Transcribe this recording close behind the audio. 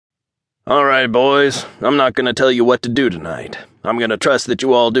All right, boys, I'm not going to tell you what to do tonight. I'm going to trust that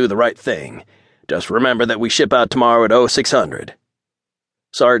you all do the right thing. Just remember that we ship out tomorrow at 0600.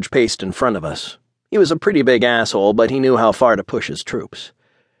 Sarge paced in front of us. He was a pretty big asshole, but he knew how far to push his troops.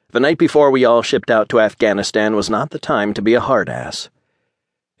 The night before we all shipped out to Afghanistan was not the time to be a hard-ass.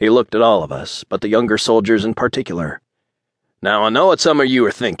 He looked at all of us, but the younger soldiers in particular. Now, I know what some of you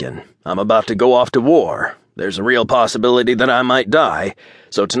are thinking. I'm about to go off to war. There's a real possibility that I might die,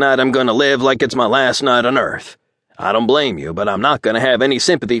 so tonight I'm going to live like it's my last night on Earth. I don't blame you, but I'm not going to have any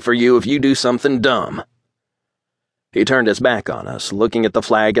sympathy for you if you do something dumb. He turned his back on us, looking at the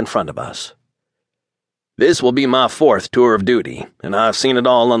flag in front of us. This will be my 4th tour of duty, and I've seen it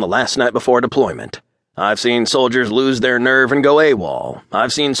all on the last night before deployment. I've seen soldiers lose their nerve and go AWOL.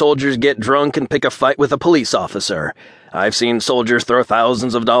 I've seen soldiers get drunk and pick a fight with a police officer. I've seen soldiers throw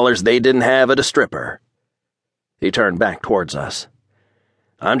thousands of dollars they didn't have at a stripper. He turned back towards us.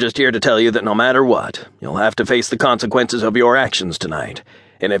 I'm just here to tell you that no matter what, you'll have to face the consequences of your actions tonight.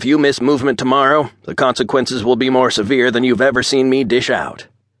 And if you miss movement tomorrow, the consequences will be more severe than you've ever seen me dish out.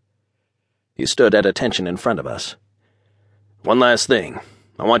 He stood at attention in front of us. One last thing.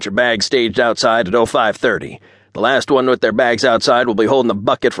 I want your bags staged outside at 0530. The last one with their bags outside will be holding the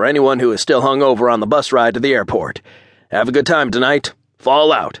bucket for anyone who is still hung over on the bus ride to the airport. Have a good time tonight.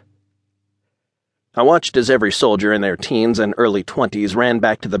 Fall out. I watched as every soldier in their teens and early 20s ran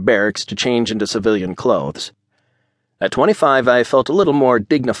back to the barracks to change into civilian clothes. At 25, I felt a little more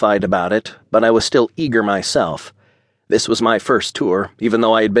dignified about it, but I was still eager myself. This was my first tour, even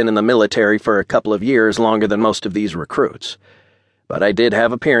though I had been in the military for a couple of years longer than most of these recruits. But I did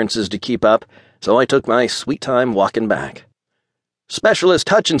have appearances to keep up, so I took my sweet time walking back. "Specialist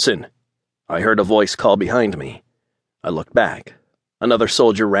Hutchinson!" I heard a voice call behind me. I looked back. Another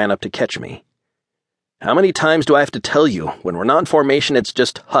soldier ran up to catch me. "How many times do I have to tell you? When we're not in formation, it's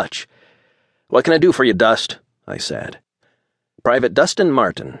just Hutch." "What can I do for you, Dust?" I said. Private Dustin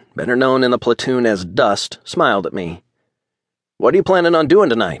Martin, better known in the platoon as Dust, smiled at me. "What are you planning on doing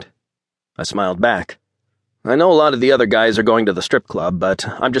tonight?" I smiled back. "I know a lot of the other guys are going to the strip club, but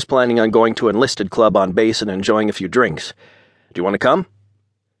I'm just planning on going to an enlisted club on base and enjoying a few drinks. Do you want to come?"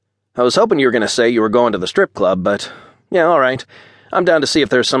 I was hoping you were going to say you were going to the strip club, but yeah, all right. I'm down to see if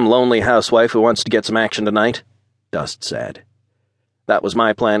there's some lonely housewife who wants to get some action tonight," Dust said. That was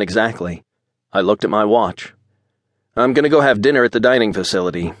my plan exactly. I looked at my watch. "I'm going to go have dinner at the dining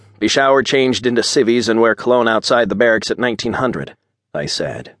facility, be showered, changed into civvies, and wear cologne outside the barracks at 1900, I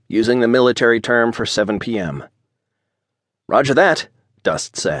said, using the military term for 7 p.m. "Roger that,"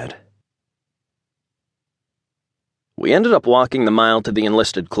 Dust said. We ended up walking the mile to the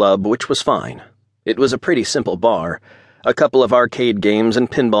enlisted club, which was fine. It was a pretty simple bar. A couple of arcade games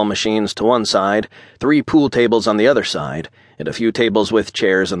and pinball machines to one side, 3 pool tables on the other side, and a few tables with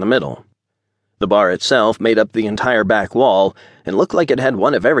chairs in the middle. The bar itself made up the entire back wall and looked like it had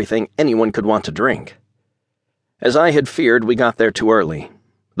one of everything anyone could want to drink. As I had feared, we got there too early.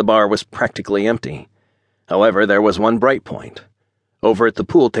 The bar was practically empty. However, there was one bright point. Over at the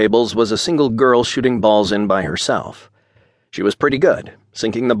pool tables was a single girl shooting balls in by herself. She was pretty good,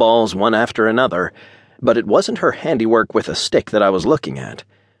 sinking the balls one after another, but it wasn't her handiwork with a stick that I was looking at.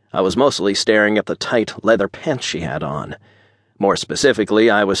 I was mostly staring at the tight leather pants she had on. More specifically,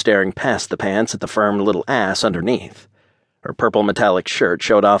 I was staring past the pants at the firm little ass underneath. Her purple metallic shirt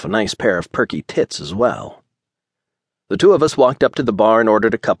showed off a nice pair of perky tits as well. The two of us walked up to the bar and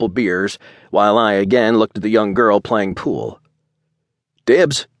ordered a couple beers, while I again looked at the young girl playing pool.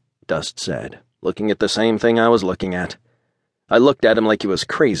 "Dibs," Dust said, looking at the same thing I was looking at. I looked at him like he was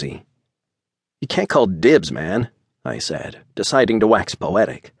crazy. "You can't call dibs, man," I said, deciding to wax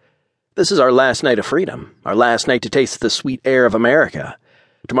poetic. "This is our last night of freedom, our last night to taste the sweet air of America.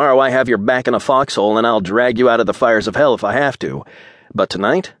 Tomorrow I have your back in a foxhole and I'll drag you out of the fires of hell if I have to. But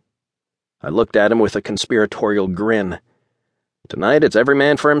tonight?" I looked at him with a conspiratorial grin. "Tonight it's every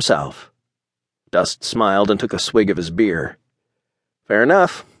man for himself." Dust smiled and took a swig of his beer. "Fair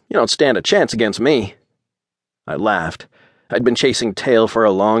enough. You don't stand a chance against me." I laughed. I'd been chasing tail for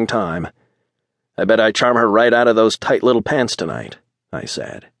a long time. "I bet I charm her right out of those tight little pants tonight," I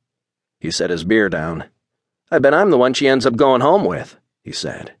said. He set his beer down. "I bet I'm the one she ends up going home with," he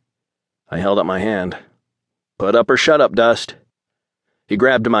said. I held up my hand. "Put up or shut up, Dust." He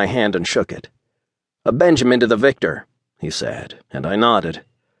grabbed my hand and shook it. "A Benjamin to the victor," he said, and I nodded.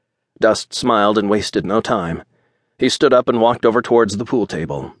 Dust smiled and wasted no time. He stood up and walked over towards the pool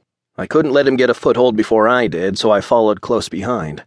table. I couldn't let him get a foothold before I did, so I followed close behind.